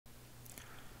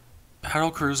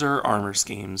Battlecruiser armor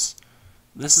schemes.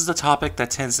 This is a topic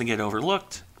that tends to get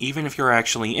overlooked, even if you're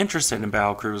actually interested in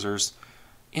battlecruisers,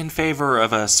 in favor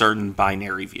of a certain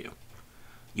binary view.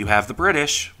 You have the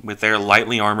British, with their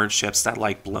lightly armored ships that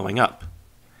like blowing up.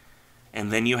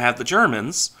 And then you have the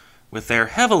Germans, with their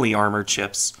heavily armored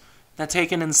ships that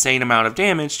take an insane amount of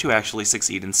damage to actually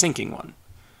succeed in sinking one.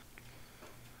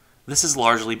 This is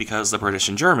largely because the British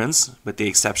and Germans, with the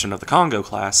exception of the Congo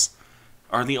class,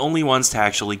 are the only ones to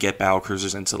actually get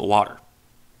battlecruisers into the water.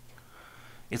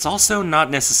 It's also not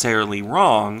necessarily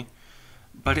wrong,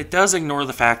 but it does ignore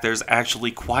the fact there's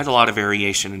actually quite a lot of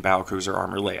variation in battlecruiser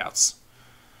armor layouts.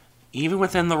 Even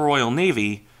within the Royal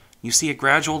Navy, you see a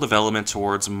gradual development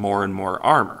towards more and more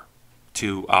armor,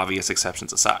 two obvious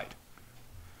exceptions aside.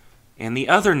 And the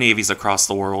other navies across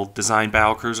the world design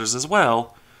battlecruisers as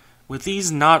well, with these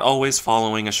not always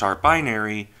following a sharp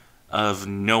binary of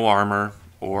no armor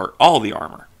or all the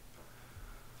armor.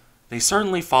 They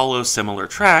certainly follow similar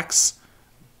tracks,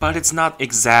 but it's not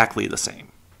exactly the same.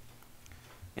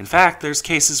 In fact, there's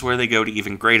cases where they go to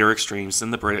even greater extremes than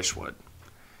the British would.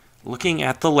 Looking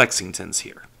at the Lexingtons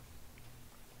here.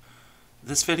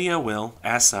 This video will,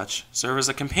 as such, serve as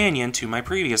a companion to my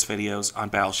previous videos on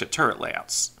battleship turret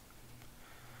layouts.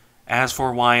 As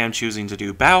for why I'm choosing to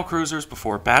do battlecruisers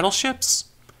before battleships,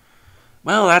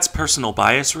 well, that's personal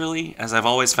bias really, as I've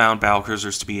always found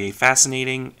battlecruisers to be a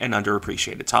fascinating and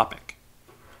underappreciated topic.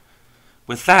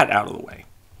 With that out of the way,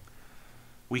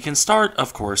 we can start,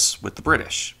 of course, with the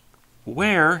British,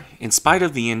 where, in spite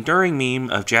of the enduring meme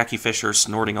of Jackie Fisher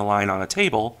snorting a line on a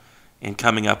table and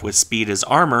coming up with speed as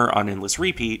armor on endless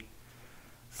repeat,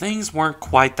 things weren't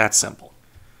quite that simple.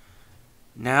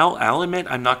 Now, I'll admit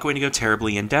I'm not going to go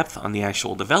terribly in-depth on the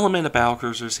actual development of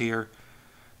battlecruisers here,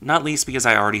 not least because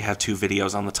I already have 2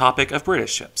 videos on the topic of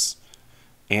British ships,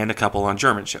 and a couple on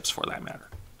German ships for that matter.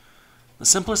 The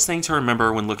simplest thing to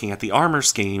remember when looking at the armor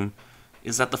scheme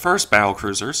is that the first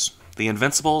battlecruisers, the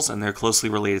Invincibles and their closely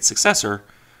related successor,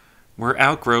 were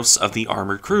outgrowths of the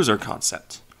armored cruiser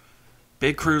concept.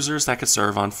 Big cruisers that could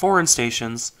serve on foreign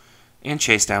stations and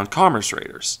chase down commerce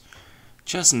raiders,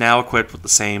 just now equipped with the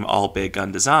same all-big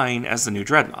gun design as the new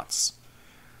dreadnoughts.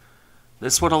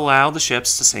 This would allow the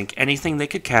ships to sink anything they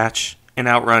could catch and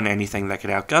outrun anything that could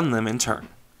outgun them in turn.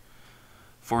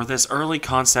 For this early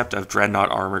concept of dreadnought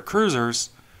armored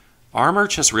cruisers, armor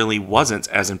just really wasn't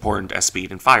as important as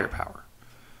speed and firepower.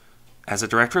 As a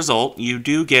direct result, you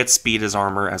do get speed as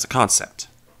armor as a concept.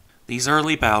 These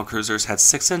early battlecruisers had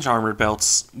 6-inch armored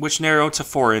belts, which narrowed to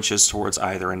 4 inches towards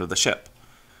either end of the ship.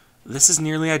 This is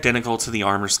nearly identical to the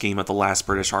armor scheme of the last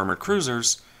British armored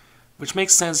cruisers, which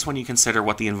makes sense when you consider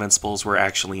what the Invincibles were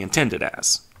actually intended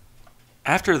as.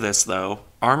 After this, though,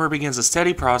 armor begins a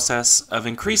steady process of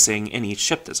increasing in each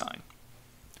ship design.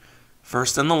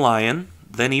 First in the Lion,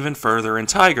 then even further in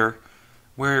Tiger,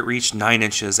 where it reached 9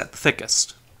 inches at the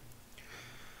thickest.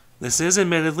 This is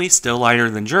admittedly still lighter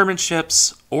than German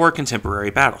ships or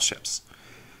contemporary battleships.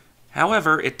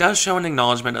 However, it does show an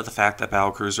acknowledgement of the fact that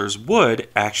battlecruisers would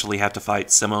actually have to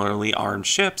fight similarly armed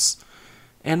ships,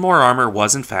 and more armor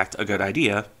was in fact a good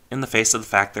idea, in the face of the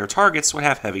fact their targets would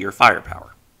have heavier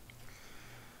firepower.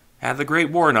 Had the Great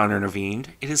War not intervened,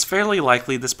 it is fairly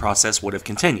likely this process would have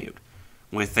continued,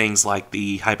 with things like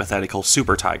the hypothetical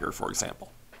Super Tiger, for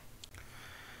example.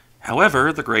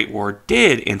 However, the Great War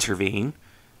did intervene,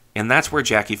 and that's where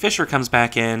Jackie Fisher comes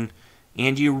back in,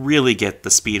 and you really get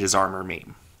the speed as armor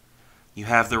meme. You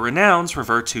have the Renowns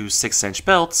revert to 6-inch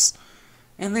belts,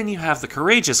 and then you have the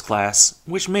Courageous class,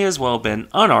 which may as well have been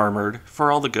unarmored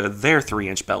for all the good their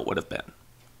 3-inch belt would have been.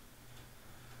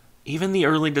 Even the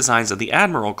early designs of the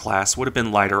Admiral class would have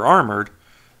been lighter armored,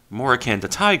 more akin to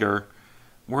Tiger,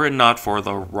 were it not for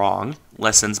the wrong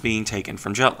lessons being taken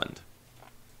from Jutland.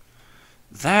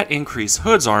 That increased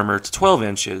Hood's armor to 12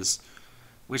 inches,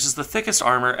 which is the thickest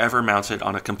armor ever mounted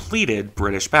on a completed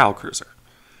British battlecruiser.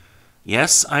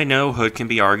 Yes, I know Hood can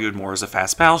be argued more as a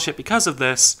fast battleship because of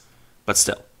this, but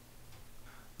still.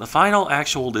 The final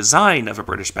actual design of a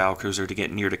British battlecruiser to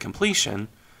get near to completion,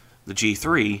 the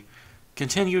G3,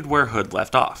 continued where Hood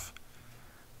left off.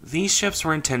 These ships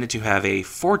were intended to have a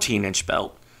 14-inch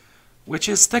belt, which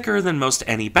is thicker than most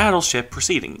any battleship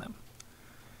preceding them.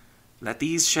 That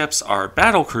these ships are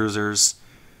battlecruisers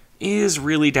is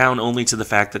really down only to the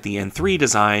fact that the N3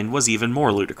 design was even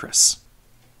more ludicrous.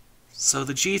 So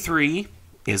the G3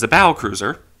 is a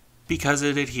battlecruiser because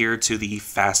it adhered to the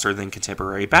faster than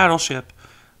contemporary battleship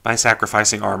by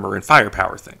sacrificing armor and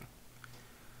firepower thing.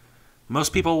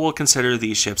 Most people will consider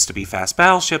these ships to be fast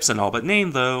battleships in all but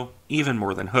name, though, even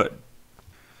more than Hood.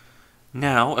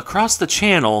 Now, across the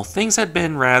channel, things had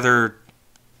been rather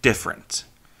different.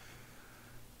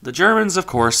 The Germans, of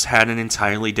course, had an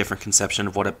entirely different conception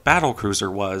of what a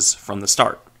battlecruiser was from the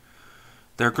start.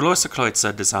 Their Große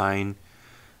Kreuzer design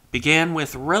began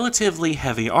with relatively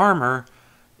heavy armor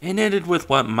and ended with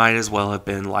what might as well have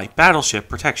been light battleship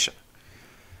protection.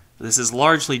 This is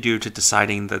largely due to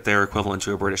deciding that their equivalent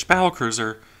to a British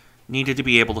battlecruiser needed to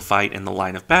be able to fight in the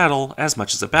line of battle as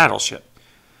much as a battleship,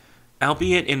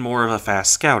 albeit in more of a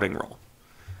fast scouting role.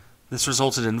 This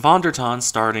resulted in Von der Tann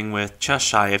starting with just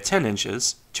shy of 10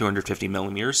 inches,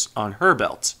 250mm, on her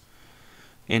belt,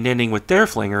 and ending with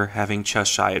Derflinger having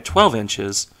just shy of 12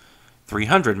 inches,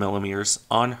 300mm,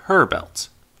 on her belt.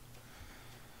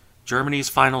 Germany's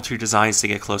final two designs to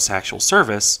get close to actual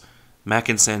service,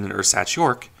 Mackensen and Ersatz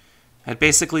York, had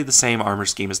basically the same armor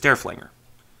scheme as Derflinger.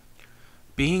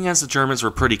 Being as the Germans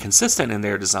were pretty consistent in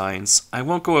their designs, I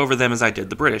won't go over them as I did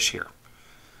the British here.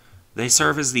 They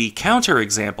serve as the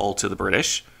counter-example to the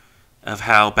British of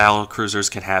how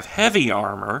battlecruisers can have heavy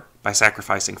armor by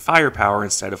sacrificing firepower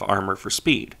instead of armor for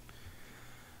speed.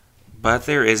 But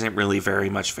there isn't really very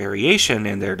much variation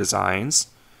in their designs,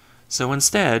 so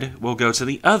instead we'll go to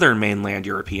the other mainland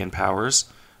European powers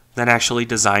that actually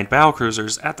designed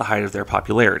battlecruisers at the height of their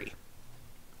popularity.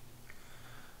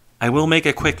 I will make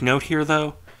a quick note here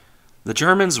though. The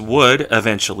Germans would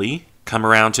eventually come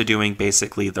around to doing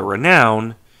basically the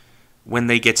Renown when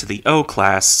they get to the O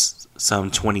class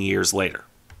some 20 years later.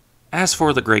 As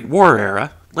for the Great War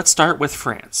era, let's start with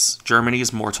France,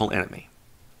 Germany's mortal enemy.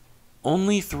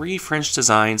 Only 3 French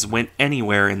designs went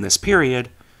anywhere in this period,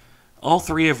 all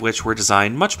 3 of which were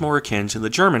designed much more akin to the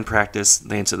German practice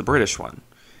than to the British one.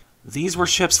 These were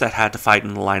ships that had to fight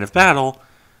in the line of battle,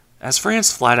 as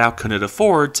France flat out couldn't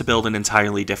afford to build an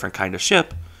entirely different kind of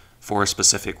ship for a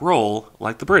specific role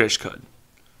like the British could.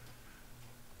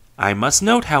 I must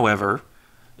note, however,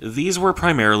 these were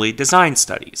primarily design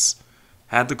studies.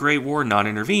 Had the Great War not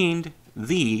intervened,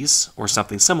 these, or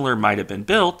something similar, might have been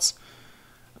built,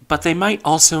 but they might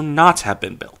also not have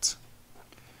been built.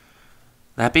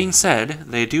 That being said,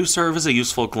 they do serve as a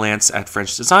useful glance at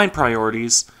French design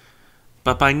priorities,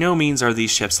 but by no means are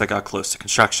these ships that got close to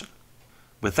construction.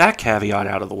 With that caveat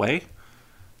out of the way,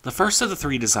 the first of the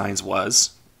 3 designs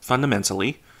was,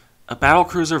 fundamentally, a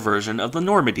battlecruiser version of the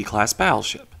Normandy-class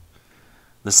battleship.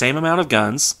 The same amount of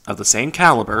guns, of the same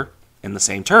caliber, and the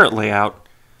same turret layout,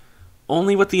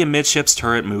 only with the amidships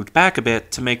turret moved back a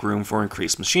bit to make room for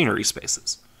increased machinery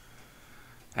spaces,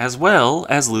 as well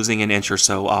as losing an inch or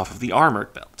so off of the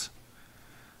armored belt.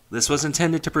 This was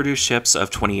intended to produce ships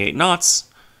of 28 knots,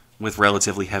 with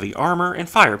relatively heavy armor and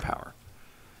firepower.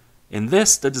 In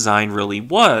this, the design really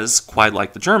was quite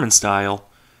like the German style,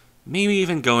 maybe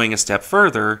even going a step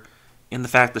further in the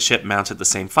fact the ship mounted the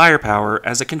same firepower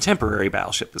as a contemporary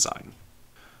battleship design.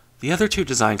 The other 2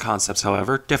 design concepts,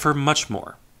 however, differ much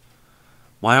more.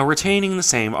 While retaining the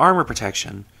same armor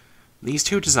protection, these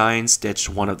 2 designs ditched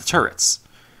one of the turrets.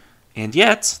 And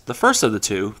yet, the first of the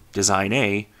 2, Design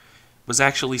A, was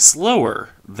actually slower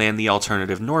than the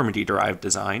alternative Normandy-derived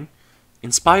design,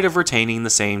 in spite of retaining the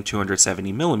same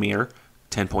 270mm,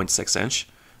 10.6-inch,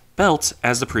 belt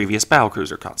as the previous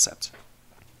battlecruiser concept.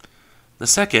 The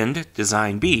second,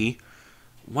 Design B,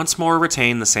 once more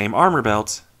retained the same armor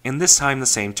belt, and this time the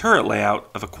same turret layout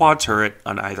of a quad turret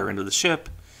on either end of the ship,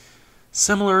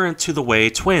 similar to the way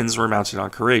twins were mounted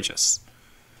on Courageous.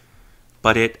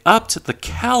 But it upped the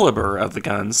caliber of the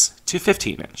guns to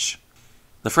 15-inch.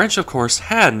 The French, of course,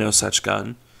 had no such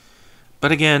gun,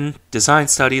 but again, design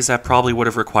studies that probably would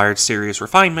have required serious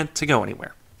refinement to go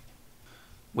anywhere.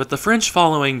 With the French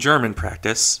following German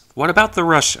practice, what about the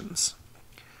Russians?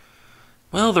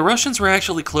 Well, the Russians were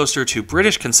actually closer to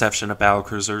British conception of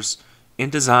battlecruisers in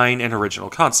design and original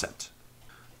concept.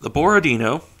 The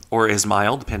Borodino, or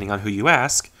Ismail depending on who you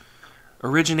ask,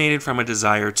 originated from a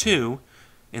desire to,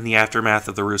 in the aftermath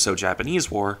of the Russo-Japanese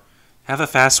War, have a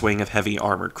fast wing of heavy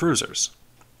armored cruisers.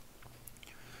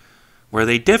 Where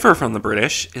they differ from the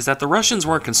British is that the Russians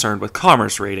weren't concerned with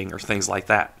commerce raiding or things like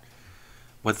that.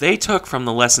 What they took from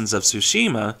the lessons of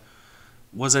Tsushima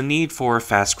was a need for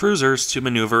fast cruisers to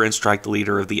maneuver and strike the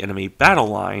leader of the enemy battle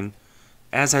line,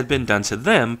 as had been done to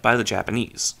them by the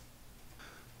Japanese.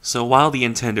 So while the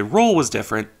intended role was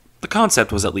different, the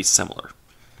concept was at least similar,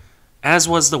 as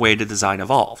was the way the design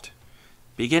evolved.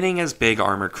 Beginning as big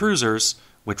armored cruisers,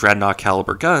 with dreadnought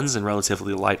caliber guns and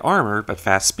relatively light armor but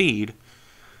fast speed,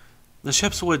 the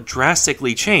ships would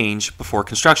drastically change before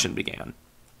construction began.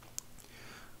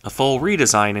 A full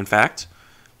redesign, in fact,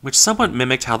 which somewhat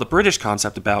mimicked how the British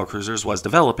concept of battlecruisers was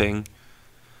developing,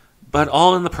 but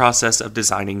all in the process of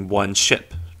designing one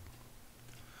ship.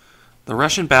 The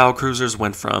Russian battlecruisers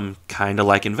went from kinda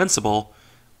like Invincible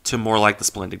to more like the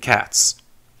Splendid Cats.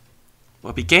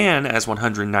 What began as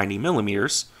 190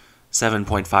 millimeters,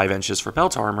 7.5 inches for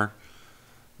belt armor,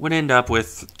 would end up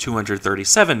with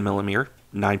 237 millimeter,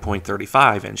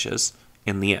 9.35 inches,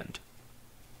 in the end.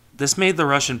 This made the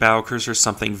Russian battlecruisers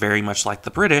something very much like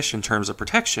the British in terms of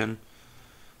protection,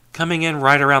 coming in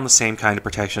right around the same kind of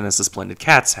protection as the Splendid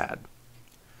Cats had.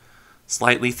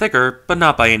 Slightly thicker, but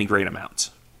not by any great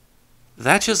amount.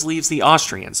 That just leaves the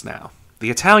Austrians now. The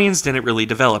Italians didn't really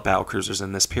develop battlecruisers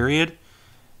in this period,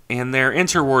 and their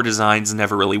interwar designs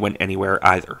never really went anywhere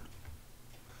either.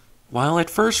 While at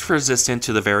first resistant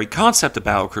to the very concept of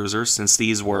battlecruisers, since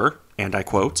these were, and I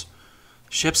quote,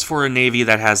 ships for a navy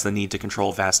that has the need to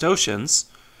control vast oceans,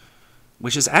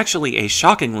 which is actually a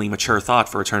shockingly mature thought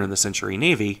for a turn-of-the-century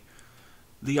navy,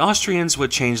 the Austrians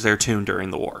would change their tune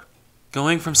during the war,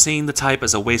 going from seeing the type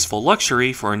as a wasteful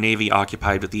luxury for a navy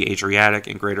occupied with the Adriatic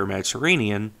and Greater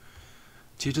Mediterranean,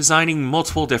 to designing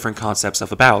multiple different concepts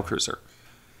of a battlecruiser.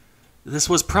 This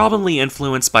was probably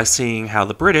influenced by seeing how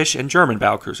the British and German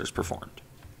battlecruisers performed,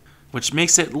 which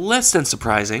makes it less than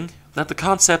surprising that the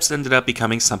concepts ended up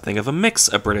becoming something of a mix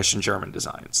of British and German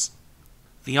designs.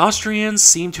 The Austrians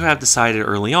seem to have decided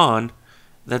early on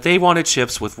that they wanted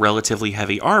ships with relatively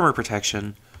heavy armor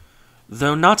protection,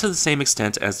 though not to the same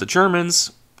extent as the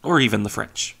Germans or even the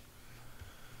French.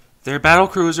 Their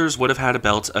battlecruisers would have had a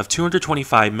belt of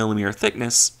 225mm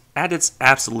thickness at its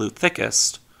absolute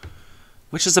thickest,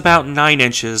 which is about 9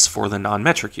 inches for the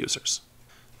non-metric users.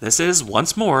 This is,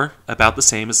 once more, about the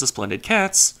same as the Splendid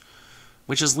Cats,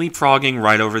 which is leapfrogging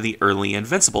right over the early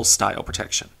Invincible style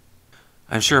protection.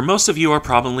 I'm sure most of you are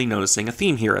probably noticing a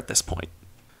theme here at this point.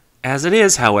 As it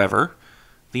is, however,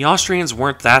 the Austrians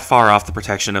weren't that far off the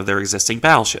protection of their existing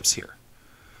battleships here.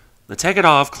 The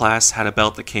Tegetov class had a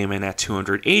belt that came in at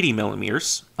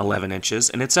 280mm, 11 inches,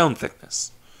 in its own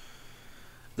thickness.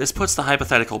 This puts the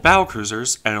hypothetical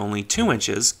battlecruisers at only 2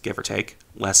 inches, give or take,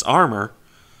 less armor,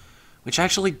 which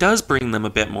actually does bring them a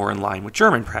bit more in line with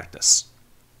German practice.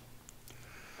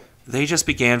 They just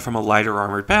began from a lighter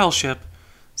armored battleship,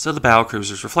 so the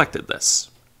battlecruisers reflected this.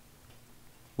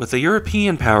 With the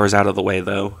European powers out of the way,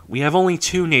 though, we have only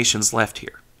 2 nations left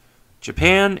here,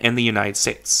 Japan and the United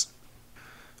States.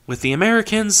 With the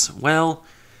Americans, well,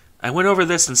 I went over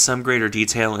this in some greater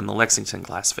detail in the Lexington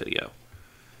class video.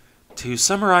 To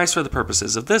summarize for the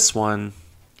purposes of this one,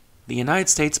 the United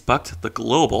States bucked the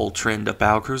global trend of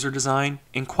battlecruiser design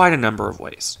in quite a number of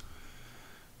ways.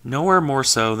 Nowhere more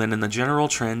so than in the general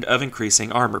trend of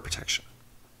increasing armor protection.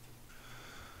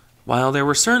 While there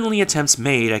were certainly attempts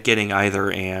made at getting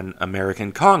either an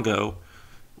American Congo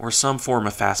or some form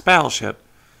of fast battleship,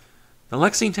 the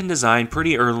Lexington design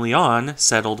pretty early on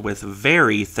settled with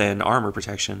very thin armor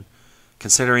protection,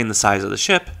 considering the size of the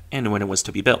ship and when it was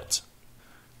to be built.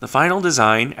 The final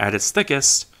design, at its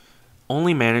thickest,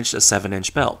 only managed a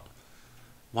 7-inch belt.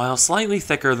 While slightly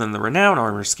thicker than the Renown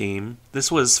armor scheme,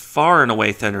 this was far and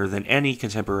away thinner than any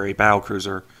contemporary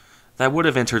battlecruiser that would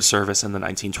have entered service in the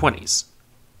 1920s.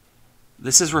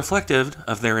 This is reflective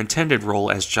of their intended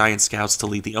role as giant scouts to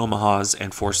lead the Omahas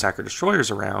and 4-stacker destroyers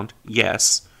around,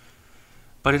 yes,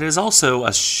 but it is also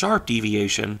a sharp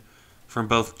deviation from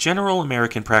both general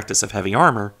American practice of heavy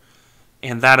armor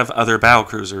and that of other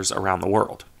battlecruisers around the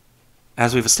world.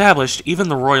 As we've established, even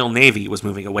the Royal Navy was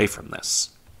moving away from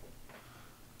this.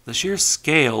 The sheer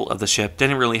scale of the ship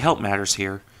didn't really help matters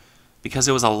here, because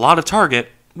it was a lot of target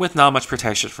with not much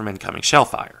protection from incoming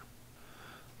shellfire.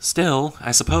 Still,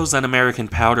 I suppose that American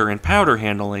powder and powder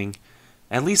handling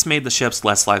at least made the ships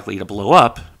less likely to blow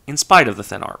up, in spite of the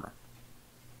thin armor.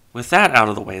 With that out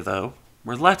of the way, though,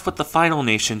 we're left with the final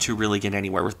nation to really get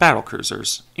anywhere with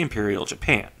battlecruisers, Imperial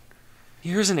Japan.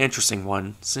 Here's an interesting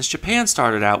one, since Japan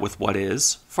started out with what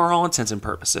is, for all intents and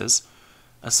purposes,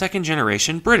 a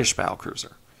second-generation British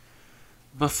battlecruiser,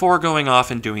 before going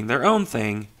off and doing their own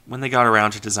thing when they got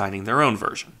around to designing their own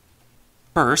version.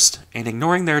 First, and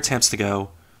ignoring their attempts to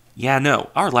go, yeah, no,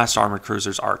 our last armored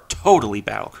cruisers are totally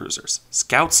battlecruisers,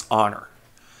 Scout's honor.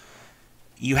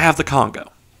 You have the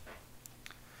Congo.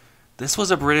 This was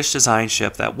a British-designed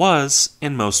ship that was,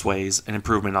 in most ways, an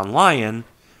improvement on Lion,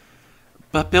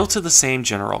 but built to the same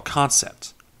general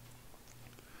concept.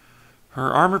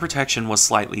 Her armor protection was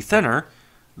slightly thinner,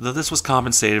 though this was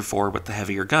compensated for with the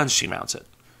heavier guns she mounted.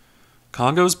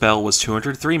 Congo's bell was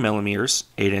 203mm,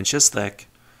 8 inches thick,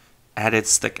 at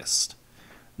its thickest.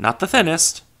 Not the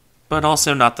thinnest, but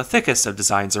also not the thickest of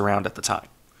designs around at the time.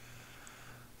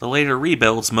 The later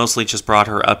rebuilds mostly just brought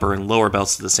her upper and lower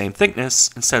belts to the same thickness,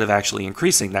 instead of actually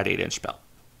increasing that 8-inch belt.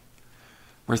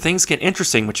 Where things get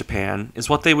interesting with Japan is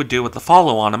what they would do with the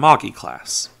follow-on Amagi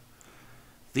class.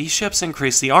 These ships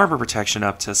increased the armor protection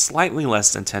up to slightly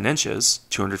less than 10 inches,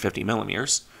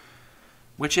 250mm,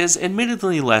 which is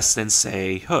admittedly less than,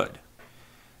 say, Hood.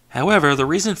 However, the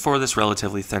reason for this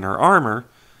relatively thinner armor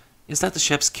is that the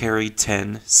ships carried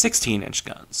 10 16-inch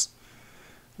guns.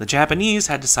 The Japanese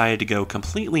had decided to go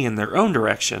completely in their own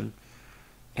direction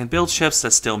and build ships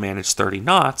that still managed 30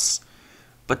 knots,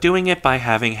 but doing it by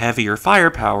having heavier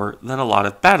firepower than a lot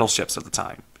of battleships at the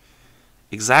time.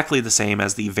 Exactly the same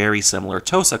as the very similar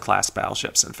Tosa-class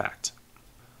battleships, in fact.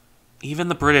 Even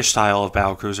the British style of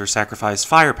battlecruiser sacrificed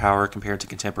firepower compared to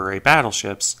contemporary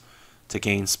battleships to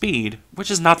gain speed,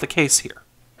 which is not the case here.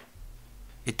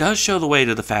 It does show the way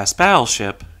to the fast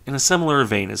battleship in a similar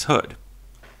vein as Hood.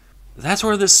 That's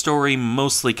where this story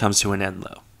mostly comes to an end,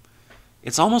 though.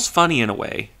 It's almost funny in a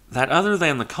way that other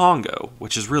than the Congo,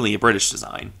 which is really a British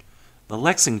design, the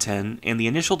Lexington, and the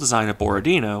initial design of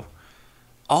Borodino,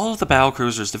 all of the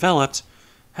battlecruisers developed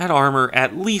had armor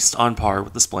at least on par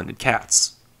with the Splendid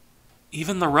Cats.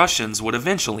 Even the Russians would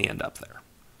eventually end up there.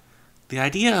 The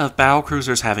idea of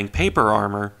battlecruisers having paper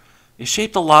armor is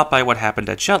shaped a lot by what happened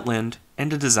at Jutland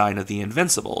and the design of the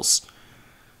Invincibles.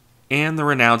 And the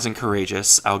Renowned and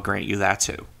Courageous, I'll grant you that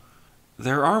too.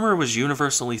 Their armor was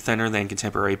universally thinner than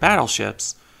contemporary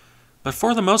battleships, but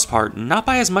for the most part, not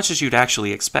by as much as you'd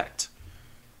actually expect.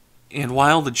 And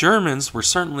while the Germans were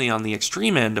certainly on the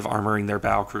extreme end of armoring their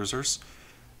battlecruisers,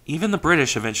 even the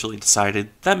British eventually decided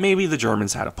that maybe the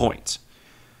Germans had a point.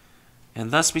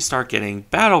 And thus we start getting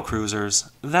battlecruisers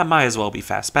that might as well be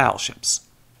fast battleships.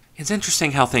 It's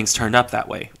interesting how things turned up that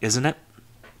way, isn't it?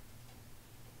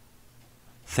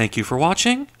 Thank you for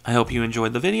watching. I hope you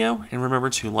enjoyed the video, and remember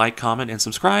to like, comment, and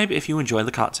subscribe if you enjoy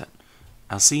the content.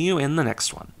 I'll see you in the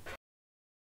next one.